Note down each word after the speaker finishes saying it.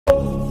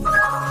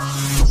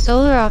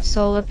SolarUp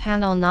solar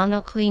panel nano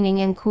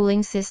cleaning and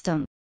cooling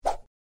system.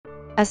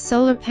 As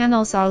solar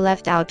panels are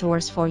left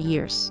outdoors for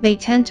years, they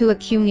tend to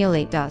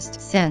accumulate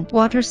dust, sand,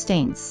 water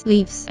stains,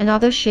 leaves, and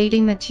other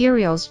shading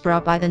materials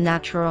brought by the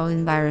natural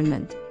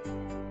environment.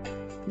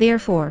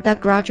 Therefore, that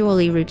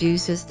gradually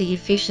reduces the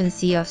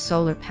efficiency of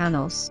solar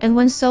panels, and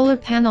when solar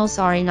panels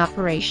are in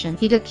operation,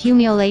 heat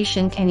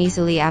accumulation can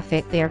easily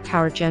affect their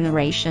power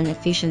generation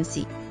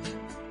efficiency.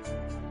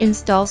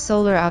 Install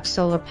SolarUp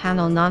solar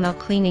panel nano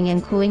cleaning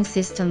and cooling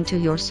system to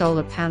your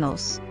solar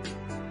panels.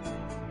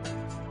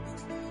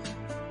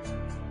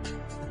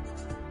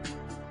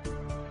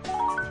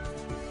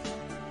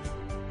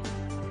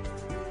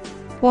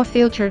 Pour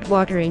filtered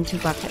water into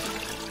bucket.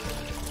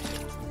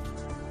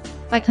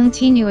 By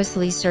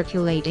continuously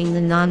circulating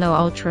the nano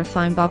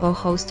ultrafine bubble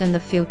host and the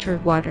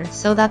filtered water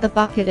so that the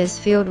bucket is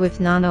filled with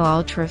nano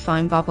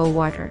ultrafine bubble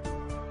water.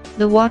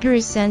 The water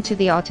is sent to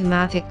the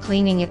automatic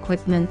cleaning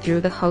equipment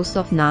through the hose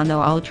of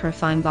nano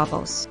ultrafine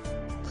bubbles.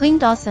 Clean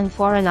dust and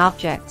foreign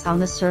objects on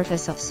the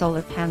surface of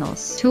solar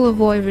panels to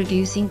avoid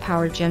reducing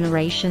power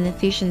generation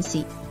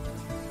efficiency.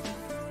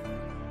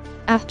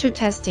 After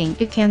testing,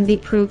 it can be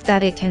proved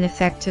that it can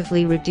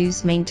effectively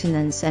reduce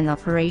maintenance and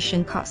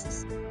operation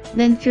costs.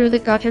 Then through the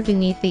gutter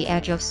beneath the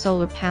edge of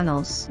solar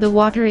panels, the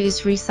water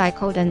is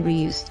recycled and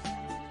reused.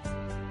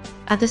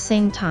 At the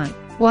same time,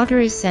 water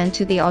is sent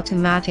to the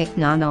automatic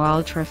nano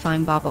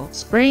ultrafine bubble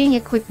spraying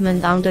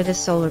equipment under the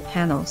solar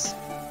panels.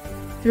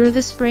 Through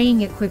the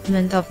spraying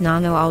equipment of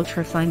nano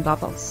ultrafine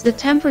bubbles, the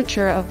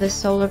temperature of the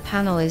solar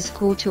panel is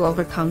cooled to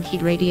overcome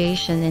heat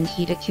radiation and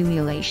heat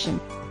accumulation.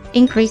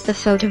 Increase the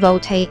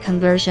photovoltaic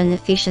conversion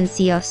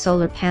efficiency of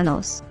solar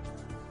panels.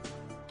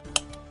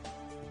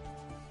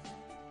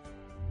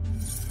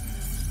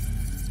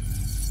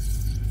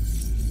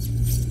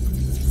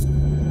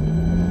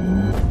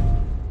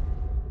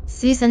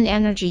 Seasoned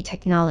energy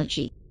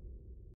technology.